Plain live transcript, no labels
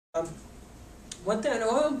What that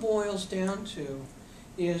all boils down to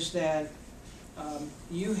is that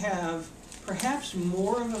you have perhaps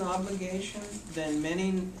more of an obligation than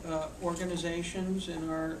many organizations in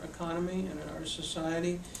our economy and in our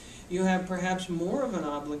society. You have perhaps more of an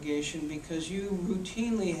obligation because you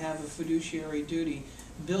routinely have a fiduciary duty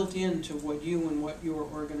built into what you and what your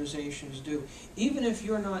organizations do, even if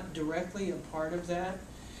you're not directly a part of that.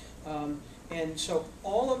 And so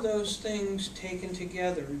all of those things taken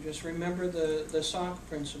together, just remember the SOC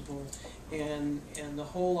principle and the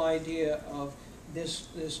whole idea of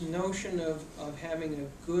this notion of having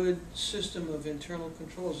a good system of internal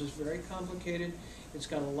controls is very complicated. It's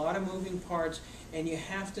got a lot of moving parts, and you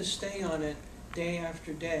have to stay on it day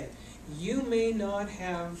after day. You may not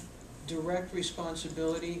have direct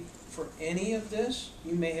responsibility for any of this.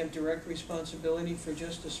 You may have direct responsibility for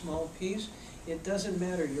just a small piece. It doesn't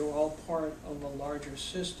matter. You're all part of a larger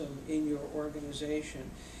system in your organization.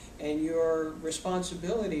 And your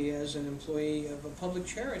responsibility as an employee of a public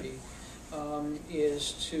charity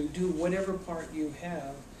is to do whatever part you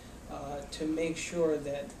have to make sure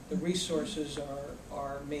that the resources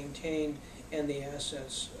are maintained and the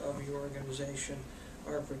assets of your organization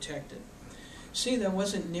are protected. See, that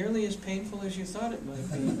wasn't nearly as painful as you thought it might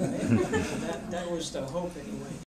be, right? That was the hope anyway.